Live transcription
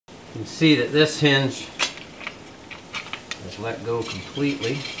You can see that this hinge is let go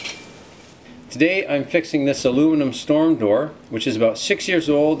completely. Today I'm fixing this aluminum storm door, which is about 6 years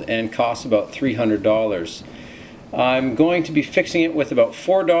old and costs about $300. I'm going to be fixing it with about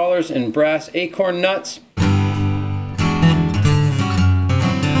 $4 in brass acorn nuts.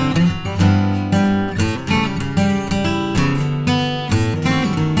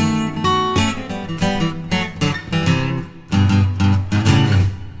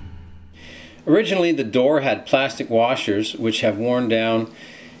 Originally the door had plastic washers which have worn down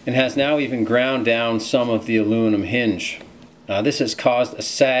and has now even ground down some of the aluminum hinge. This has caused a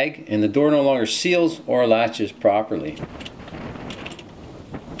sag and the door no longer seals or latches properly.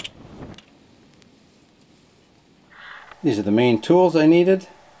 These are the main tools I needed.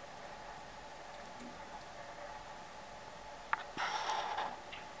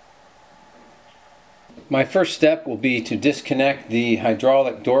 My first step will be to disconnect the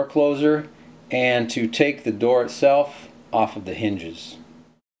hydraulic door closer and to take the door itself off of the hinges.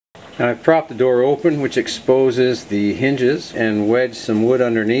 Now I've propped the door open, which exposes the hinges, and wedged some wood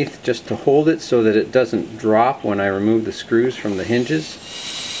underneath just to hold it so that it doesn't drop when I remove the screws from the hinges.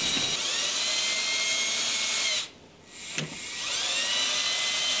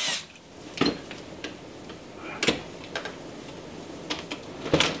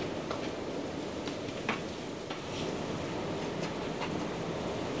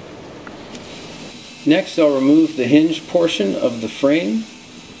 Next I'll remove the hinge portion of the frame.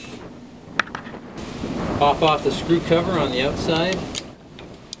 Pop off the screw cover on the outside.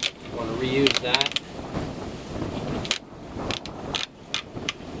 I want to reuse that.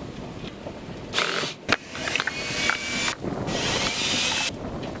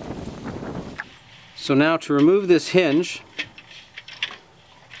 So now to remove this hinge,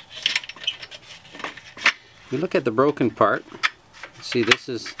 we look at the broken part. See, this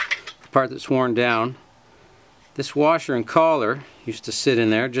is the part that's worn down. This washer and collar used to sit in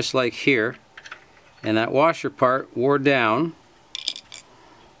there just like here. And that washer part wore down.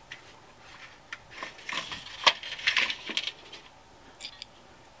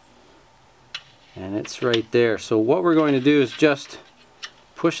 And it's right there. So what we're going to do is just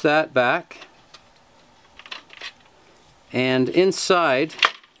push that back. And inside,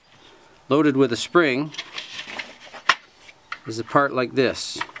 loaded with a spring, is a part like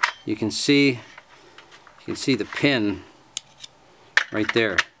this. You can see the pin right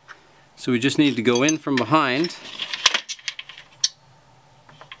there. So we just need to go in from behind.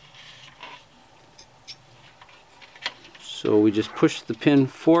 So we just push the pin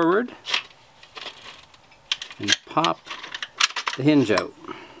forward and pop the hinge out.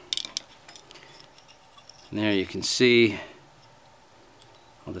 And there you can see,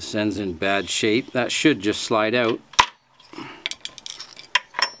 well, this end's in bad shape. That should just slide out.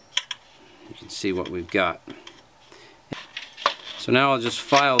 You can see what we've got. So now I'll just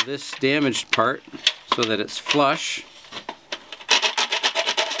file this damaged part so that it's flush.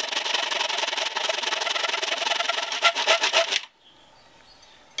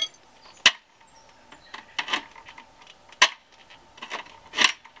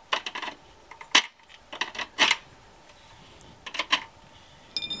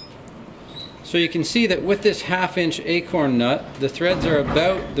 So you can see that with this 1/2-inch acorn nut, the threads are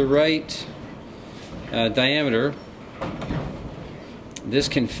about the right diameter. This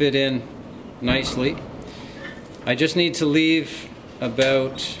can fit in nicely. I just need to leave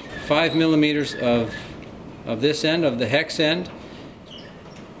about 5 millimeters of this end, of the hex end.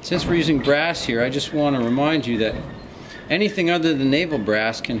 Since we're using brass here, I just want to remind you that anything other than naval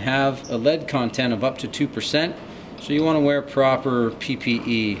brass can have a lead content of up to 2%, so you want to wear proper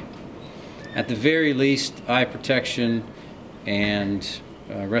PPE. At the very least, eye protection and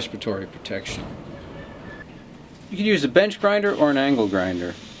respiratory protection. You can use a bench grinder or an angle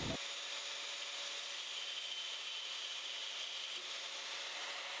grinder.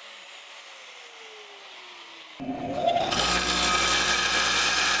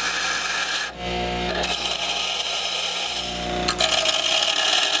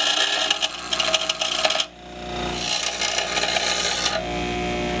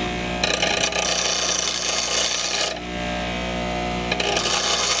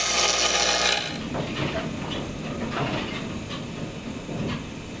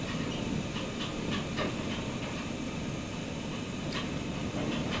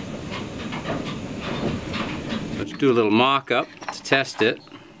 Let's do a little mock-up to test it.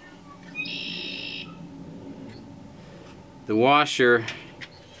 The washer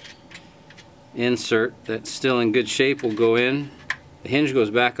insert that's still in good shape will go in. The hinge goes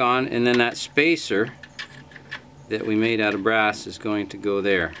back on, and then that spacer that we made out of brass is going to go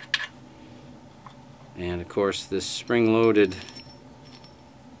there. And of course this spring-loaded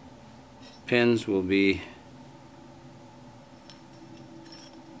pins will be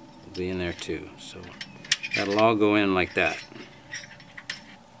in there too. So that'll all go in like that.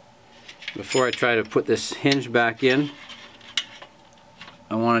 Before I try to put this hinge back in,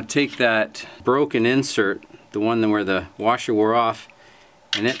 I want to take that broken insert, the one where the washer wore off,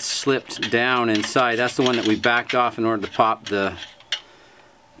 and it slipped down inside. That's the one that we backed off in order to pop the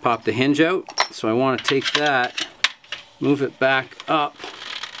hinge out. So I want to take that, move it back up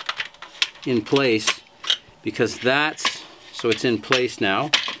in place, because so it's in place now.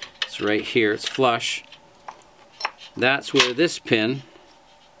 It's right here, it's flush. That's where this pin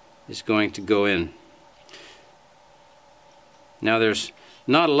is going to go in. Now there's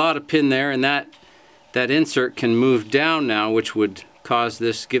not a lot of pin there, and that insert can move down now, which would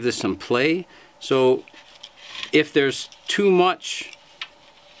give this some play. So if there's too much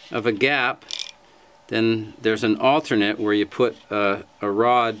of a gap, then there's an alternate where you put a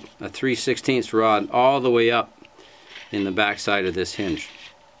rod, a 3/16 rod, all the way up in the back side of this hinge.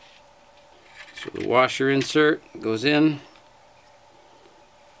 So the washer insert goes in.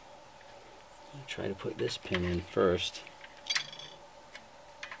 I'll try to put this pin in first.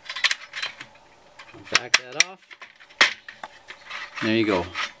 Back that off. There you go.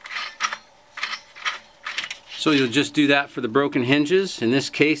 So you'll just do that for the broken hinges. In this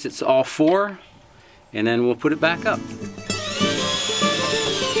case it's all 4, and then we'll put it back up.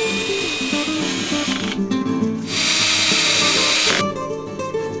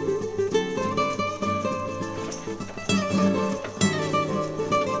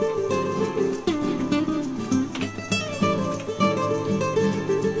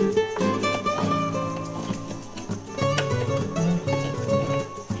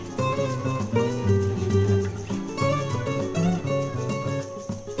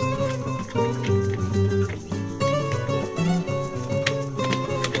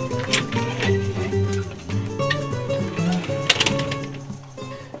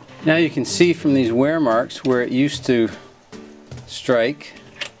 Now you can see from these wear marks where it used to strike.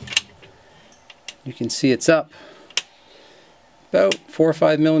 You can see it's up about 4 or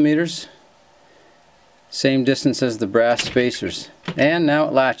 5 millimeters. Same distance as the brass spacers. And now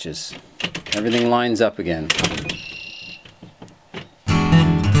it latches. Everything lines up again.